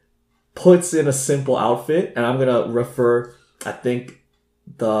actually puts in a simple outfit, and I'm going to refer, I think,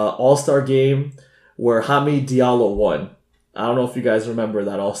 the All-Star game where Hamid Diallo won. I don't know if you guys remember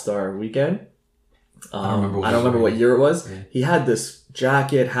that All-Star weekend. I don't remember what year it was. Yeah. He had this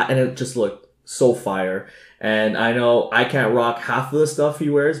jacket, hat, and it just looked so fire. And I know I can't rock half of the stuff he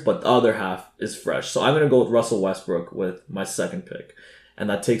wears, but the other half is fresh. So I'm going to go with Russell Westbrook with my second pick.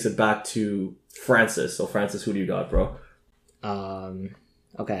 And that takes it back to Francis. So Francis, who do you got, bro?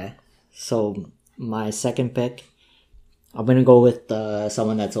 Okay. So my second pick, I'm going to go with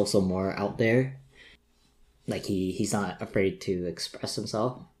someone that's also more out there. Like he's not afraid to express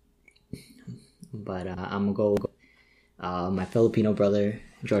himself. But I'm going to go my Filipino brother,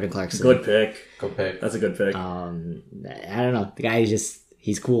 Jordan Clarkson. Good pick. Good pick. That's a good pick. I don't know. The guy is just,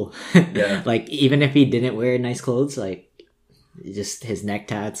 he's cool. Yeah. Like, even if he didn't wear nice clothes, like, just his neck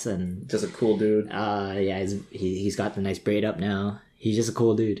tats and... Just a cool dude. Yeah, he's got the nice braid up now. He's just a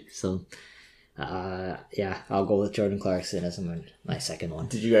cool dude. So, yeah, I'll go with Jordan Clarkson as my second one.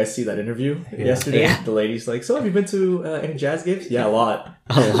 Did you guys see that interview yesterday? Yeah. The lady's like, so have you been to any Jazz games? Yeah, a lot.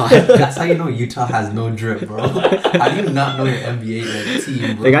 A lot. That's how you know Utah has no drip, bro. How do you not know your NBA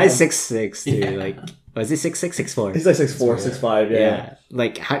team, bro? The guy's 6'6", dude. Yeah. Like, was he 6'6", 6'4"? He's like 6'4", 6'5", yeah.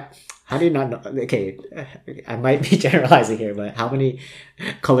 Like, how do you not know? Okay, I might be generalizing here, but how many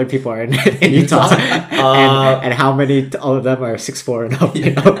colored people are in Utah? And how many, all of them are 6'4" and up,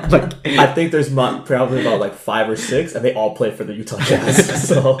 you know? Like, I think there's probably about like 5 or 6, and they all play for the Utah Jazz.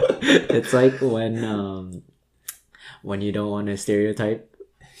 So it's like when you don't want to stereotype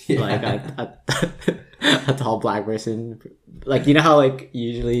like a tall black person, like, you know how like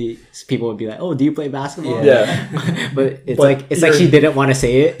usually people would be like, oh, do you play basketball? Yeah. But it's like she didn't want to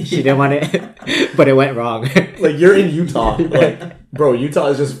say it, she didn't want it, but it went wrong. Like, you're in Utah, like, bro, Utah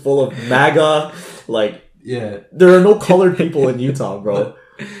is just full of MAGA, like, there are no colored people in Utah, bro.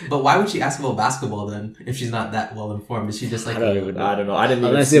 But why would she ask about basketball then if she's not that well informed? Is she just like, I don't know. I didn't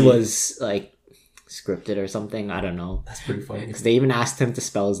unless it was like scripted or something. I don't know. That's pretty funny. Because they even asked him to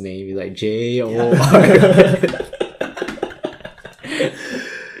spell his name. He's like J-O-R.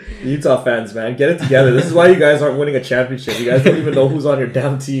 Utah fans, man, get it together. This is why you guys aren't winning a championship. You guys don't even know who's on your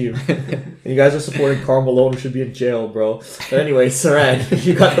damn team. And you guys are supporting Karl Malone, who should be in jail, bro. But anyway, Saran,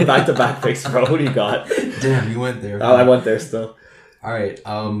 you got the back-to-back picks, bro. Who do you got? Damn, you went there. Oh, I went there still. All right.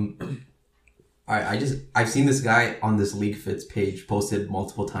 I've seen this guy on this League Fits page posted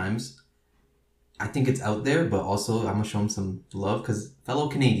multiple times. I think it's out there, but also I'm gonna show him some love because fellow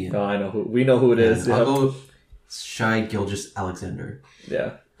Canadian. Oh, I know who. We know who it is. I'll go Shai Gilgeous-Alexander.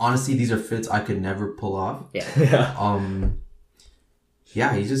 Yeah. Honestly, these are fits I could never pull off. Yeah.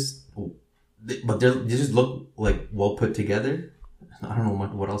 Yeah. He just, but they just look like well put together. I don't know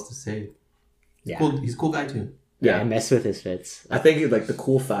what else to say. Yeah. Cool. He's a cool guy too. Yeah, I mess with his fits. I think like the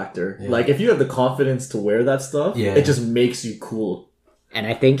cool factor. Yeah. Like if you have the confidence to wear that stuff, it just makes you cool. And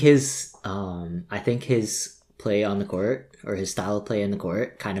I think his play on the court, or his style of play in the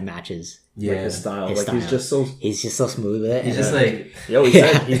court, kind of matches. Yeah, like his style. He's just so smooth with it. He's just like, yo, he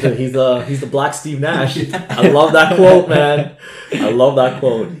said he's the Black Steve Nash. I love that quote, man. I love that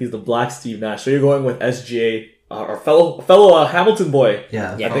quote. He's the Black Steve Nash. So you're going with SGA, our fellow Hamilton boy.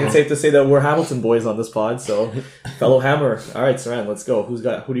 Yeah. I think it's safe to say that we're Hamilton boys on this pod. So fellow Hammer. All right, Saran, let's go. Who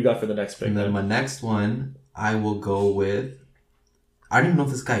do you got for the next pick? And then my next one, I will go with. I don't even know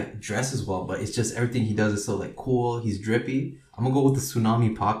if this guy dresses well, but it's just everything he does is so like cool. He's drippy. I'm gonna go with the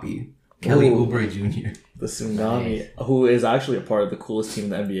Tsunami Poppy, Kelly Oubre Jr. The Tsunami, who is actually a part of the coolest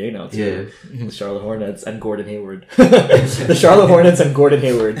team in the NBA now too. Yeah. The Charlotte Hornets and Gordon Hayward. The Charlotte Hornets and Gordon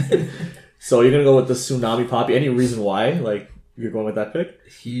Hayward. So you're gonna go with the Tsunami Poppy. Any reason why? Like you're going with that pick?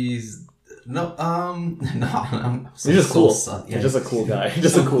 He's no. He's just cool. Yeah, he's just a cool guy.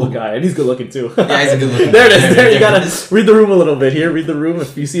 Just a cool guy, and he's good looking too. Yeah, he's a good looking. There it is. There, you gotta read the room a little bit here. Read the room.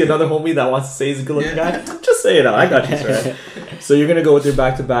 If you see another homie that wants to say he's a good looking guy, just say it out. I got you, sir. So you're gonna go with your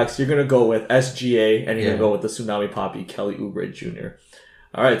back to backs. You're gonna go with SGA, and you're gonna go with the Tsunami Poppy, Kelly Oubre Jr.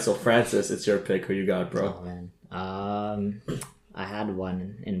 All right, so Francis, it's your pick. Who you got, bro? Oh man, I had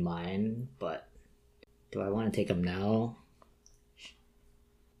one in mind, but do I want to take him now?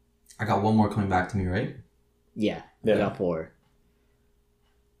 I got one more coming back to me, right? Yeah. We got 4.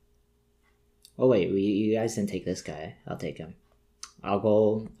 Oh wait, you guys didn't take this guy. I'll take him. I'll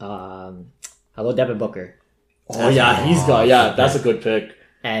go Devin Booker. Oh yeah, that's a good pick.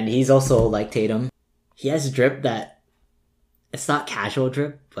 And he's also like Tatum. he has drip that it's not casual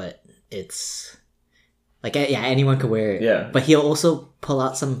drip, but it's like anyone could wear it. Yeah. But he'll also pull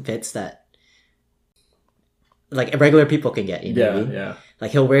out some fits that like regular people can get. You know what I mean? Yeah. Like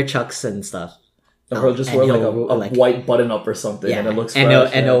he'll wear Chucks and stuff. Or he'll just wear like a white button up or something, and it looks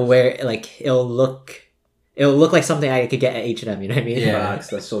fresh. And he'll wear like it'll look like something I could get at H&M. You know what I mean? Yeah,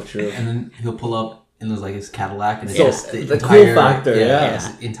 that's so true. And then he'll pull up in like his Cadillac, and it's so just the entire, cool factor.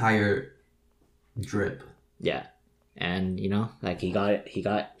 Yeah, entire drip. Yeah, and you know, like he got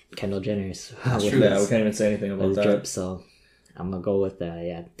Kendall Jenner's. That's true. Yeah, we can't even say anything about that. Drip, so I'm gonna go with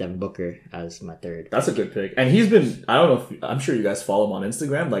Devin Booker as my third. That's a good pick, and he's been. I don't know if I'm sure you guys follow him on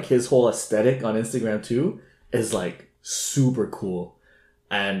Instagram. Like his whole aesthetic on Instagram too is like super cool,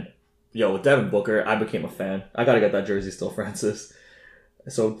 and with Devin Booker, I became a fan. I gotta get that jersey still, Francis.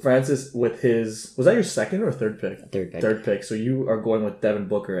 So Francis, with his, was that your second or third pick? Third pick. So you are going with Devin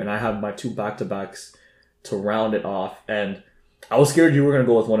Booker, and I have my 2 back-to-backs to round it off. And I was scared you were going to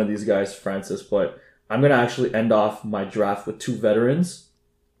go with one of these guys, Francis, but I'm going to actually end off my draft with 2 veterans,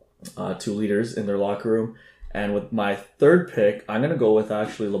 2 leaders in their locker room. And with my third pick, I'm going to go with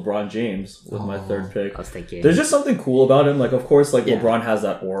actually LeBron James with my third pick. I was thinking. There's just something cool about him. Like, of course, like LeBron has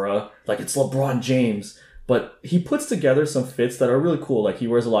that aura. Like, it's LeBron James. But he puts together some fits that are really cool. Like, he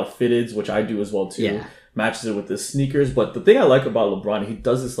wears a lot of fitteds, which I do as well, too. Yeah. Matches it with his sneakers. But the thing I like about LeBron, he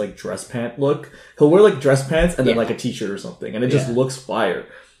does this, like, dress pant look. He'll wear, like, dress pants and then, like, a t-shirt or something. And it just looks fire.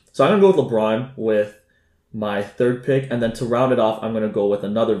 So I'm going to go with LeBron with my third pick. And then to round it off, I'm going to go with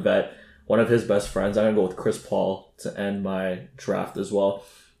another vet, one of his best friends. I'm going to go with Chris Paul to end my draft as well.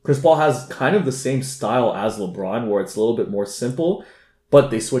 Chris Paul has kind of the same style as LeBron, where it's a little bit more simple. But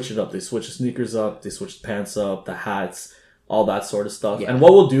they switch it up. They switch the sneakers up. They switch the pants up, the hats, all that sort of stuff. Yeah. And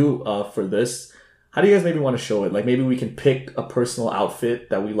what we'll do for this, how do you guys maybe want to show it? Like maybe we can pick a personal outfit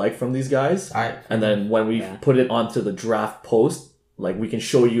that we like from these guys. And then when we put it onto the draft post, like we can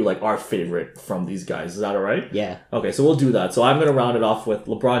show you like our favorite from these guys. Is that all right? Yeah. Okay, so we'll do that. So I'm going to round it off with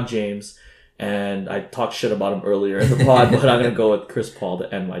LeBron James. And I talked shit about him earlier in the pod, but I'm going to go with Chris Paul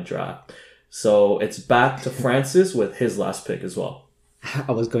to end my draft. So it's back to Francis with his last pick as well.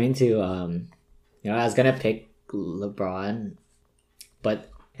 I was going to, I was going to pick LeBron, but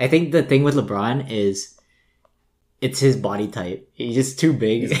I think the thing with LeBron is it's his body type. He's just too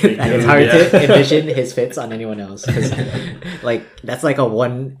big. It's hard to envision his fits on anyone else. Like, that's like a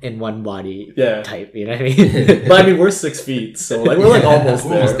 1-in-1 body type, you know what I mean? But I mean, we're 6 feet, so like we're like almost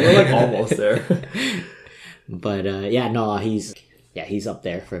there. We're like almost there. But he's up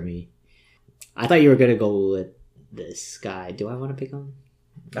there for me. I thought you were going to go with this guy. Do I want to pick him?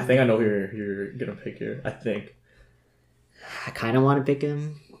 I think I know who you're gonna pick here. I think. I kind of want to pick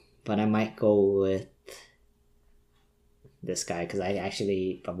him, but I might go with this guy because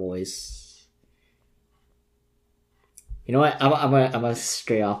I've always. You know what? I'm gonna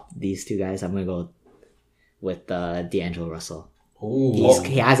stray off these 2 guys. I'm gonna go with D'Angelo Russell.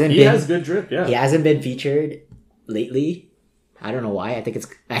 He has good drip. Yeah, he hasn't been featured lately. I don't know why. I think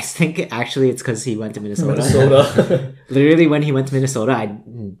actually it's because he went to Minnesota. Literally, when he went to Minnesota, I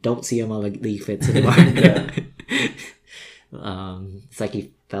don't see him on like league fits anymore. It's like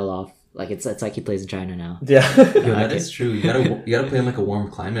he fell off. Like it's like he plays in China now. Yeah, that is true. You gotta play in like a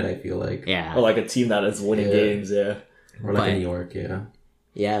warm climate. I feel like or like a team that is winning games. Yeah, or like in New York.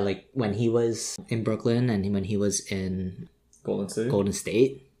 Yeah, like when he was in Brooklyn and when he was in Golden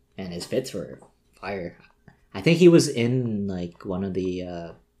State, and his fits were fire. I think he was in like one of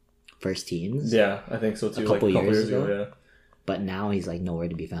the first teams. Yeah, I think so too. A couple years ago. Yeah. But now he's like nowhere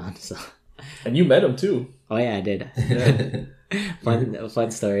to be found. So. And you met him too. Oh yeah, I did. Yeah.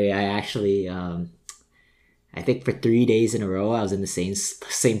 Fun story. I actually, I think for 3 days in a row, I was in the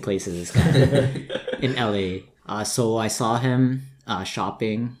same place as this guy in LA. So I saw him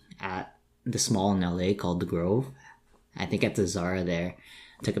shopping at the mall in LA called The Grove. I think at the Zara there.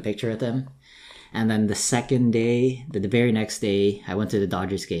 Took a picture with him. And then the very next day, I went to the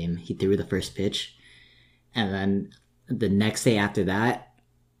Dodgers game. He threw the first pitch. And then the next day after that,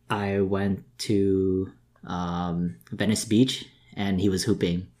 I went to Venice Beach, and he was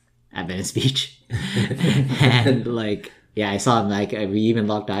hooping at Venice Beach. And like, I saw him, like, we even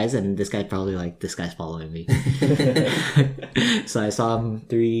locked eyes, and this guy's probably like, this guy's following me. So I saw him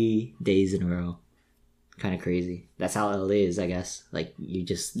 3 days in a row. Kind of crazy. That's how LA is, I guess. Like you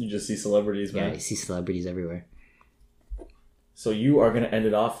just see celebrities, man. Yeah, you see celebrities everywhere. So you are gonna end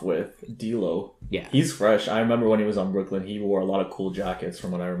it off with D'Lo. Yeah, he's fresh. I remember when he was on Brooklyn, he wore a lot of cool jackets,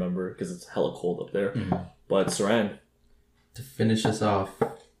 from what I remember, because it's hella cold up there. Mm-hmm. But Saran, to finish us off,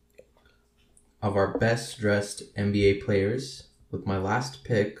 of our best dressed NBA players, with my last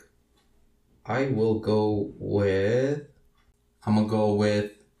pick, I'm gonna go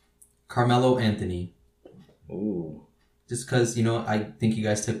with Carmelo Anthony. Ooh. Just because, I think you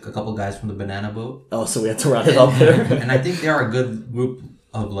guys took a couple guys from the Banana Boat. Oh, so we had to round it up there. And I think they are a good group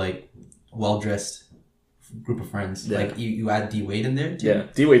of, well-dressed group of friends. Yeah. Like, you add D-Wade in there, too. Yeah,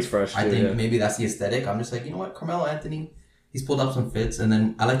 D-Wade's fresh, too. I think maybe that's the aesthetic. I'm just like, you know what? Carmelo Anthony, he's pulled up some fits. And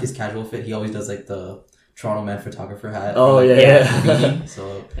then I like his casual fit. He always does, the Toronto Man photographer hat. Oh, yeah. Beanie.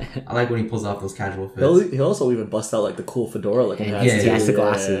 So I like when he pulls off those casual fits. He'll also even bust out, the cool fedora looking hats, he has the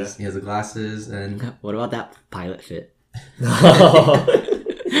glasses. He has the glasses. And what about that pilot fit?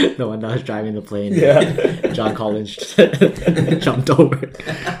 The one that was driving the plane. Yeah. John Collins jumped over.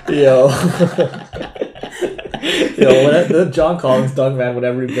 Yo, the John Collins dunk, man,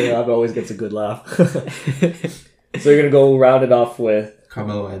 whenever he brings it up, it always gets a good laugh. So you're going to go round it off with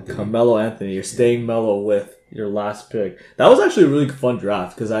Carmelo Anthony. Carmelo Anthony. You're staying mellow with your last pick. That was actually a really fun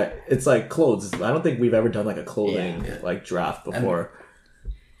draft because it's like clothes. I don't think we've ever done a clothing draft before.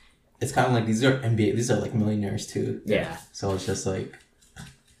 It's kind of like these are NBA. These are millionaires too. Yeah. So it's just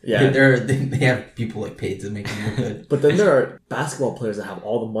yeah, they have people paid to make them look good. But then there are basketball players that have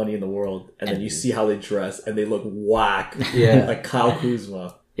all the money in the world, and then you see how they dress, and they look whack. Yeah, like Kyle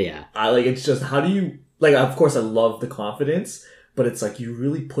Kuzma. Yeah. It's just how do you Of course, I love the confidence, but it's you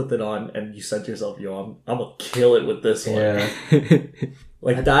really put that on, and you said to yourself, "Yo, I'm gonna kill it with this one." Yeah.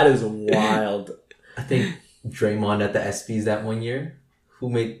 That is wild. I think Draymond at the ESPYs that one year. Who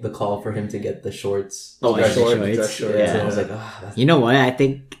made the call for him to get the shorts? Oh, dress shorts. Yeah. I was like, you know what? I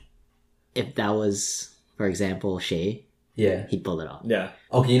think if that was, for example, Shea, he'd pull it off. Yeah.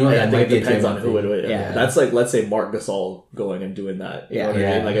 Okay, you know what? I That think might it depends on who it is. Yeah. That's let's say Marc Gasol going and doing that. You know what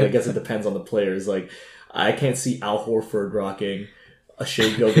I mean? I guess it depends on the players. I can't see Al Horford rocking a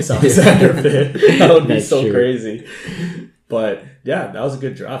Shea Gilgeous-Alexander fit. That would be so true. Crazy. But yeah, that was a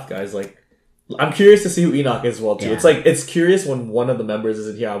good draft, guys. I'm curious to see who Enoch is as well too. Yeah. It's curious when one of the members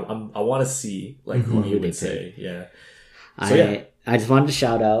isn't here. I want to see who he would say. Yeah. So I just wanted to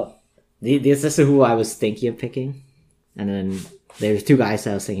shout out. This is who I was thinking of picking, and then there's two guys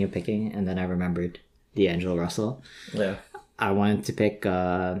that I was thinking of picking, and then I remembered D'Angelo Russell. Yeah. I wanted to pick.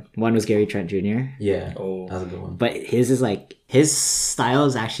 One was Gary Trent Jr. Yeah. Oh, that was a good one. But his is his style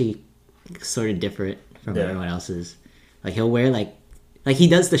is actually sort of different from everyone else's. He'll wear he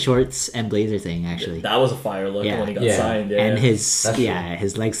does the shorts and blazer thing actually. That was a fire look when he got signed. Yeah. And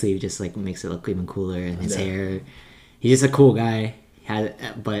his leg sleeve just makes it look even cooler, and his hair. He's just a cool guy.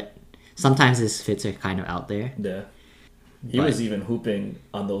 But sometimes his fits are kind of out there. Yeah. He was even hooping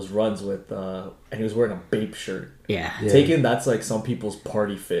on those runs with and he was wearing a Bape shirt. Yeah. Taken that's some people's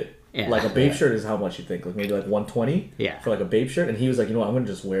party fit. Yeah. A Bape shirt is how much you think? Maybe 120? Yeah. For a Bape shirt, and he was I'm gonna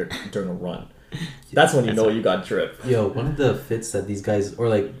just wear it during a run. That's when you know you got drip. Yo, one of the fits that these guys, or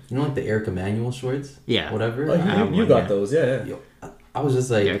the Eric Emanuel shorts? Yeah. Whatever. Oh, you got those, yeah. Yo, I was just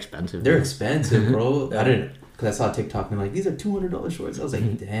they're expensive. They're expensive, bro. I didn't, because I saw TikTok and these are $200 shorts. I was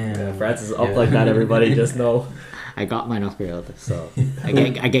like, damn. Yeah, Francis is up like that, everybody. Just know. I got mine off Guerrilla, so I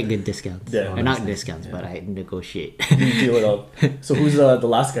get good discounts. Yeah. Or not discounts, but I negotiate. You deal it up. So who's the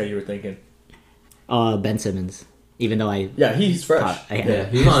last guy you were thinking? Ben Simmons. Even though he's fresh.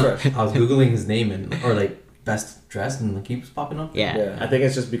 He's fresh. I was googling his name or best dressed, and he keeps popping up. Yeah. I think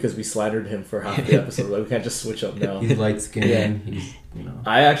it's just because we slandered him for half the episode. We can't just switch up now. He's light skinned. He's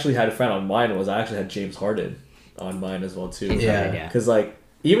I actually had a friend on mine. I actually had James Harden on mine as well too. Yeah. Because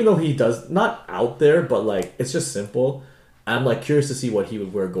even though he does not out there, but it's just simple. I'm curious to see what he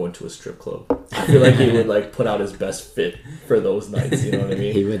would wear going to a strip club. I feel he would put out his best fit for those nights. You know what I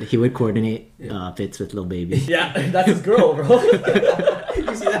mean? He would coordinate fits with Lil Baby. Yeah, that's his girl, bro.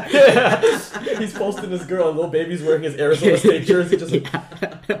 You see that? Yeah. He's posting his girl, and Lil Baby's wearing his Arizona State jersey.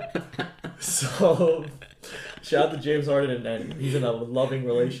 So, shout out to James Harden, and he's in a loving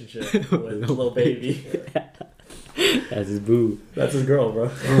relationship with Lil Baby. That's his boo. That's his girl,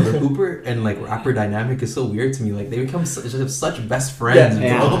 bro. Oh, the Hooper and rapper dynamic is so weird to me. They become such best friends.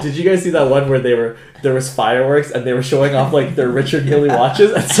 Yeah. Bro. Did you guys see that one where there was fireworks and they were showing off their Richard Mille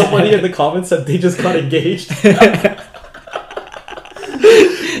watches, and somebody in the comments said they just got engaged?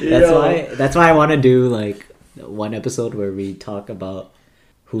 That's why I want to do one episode where we talk about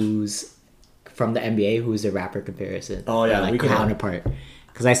who's from the NBA who's a rapper comparison. Oh yeah, we counterpart.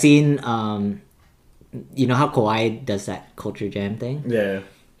 Because I seen you know how Kawhi does that Culture Jam thing? Yeah.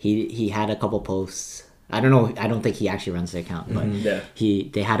 He had a couple posts. I don't know. I don't think he actually runs the account, but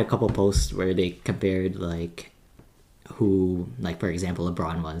they had a couple posts where they compared who for example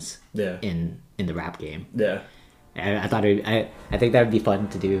LeBron was in the rap game. Yeah. I thought I think that would be fun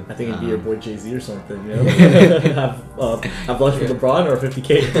to do. I think it'd be your boy Jay-Z or something. You know, have lunch with LeBron or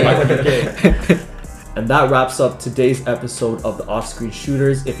 50K, 500K. And that wraps up today's episode of the Off-Screen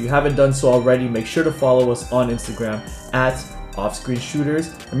Shooters. If you haven't done so already, make sure to follow us on Instagram at Off-Screen Shooters,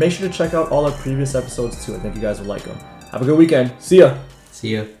 and make sure to check out all our previous episodes too. I think you guys will like them. Have a good weekend. See ya.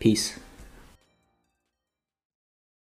 See ya. Peace.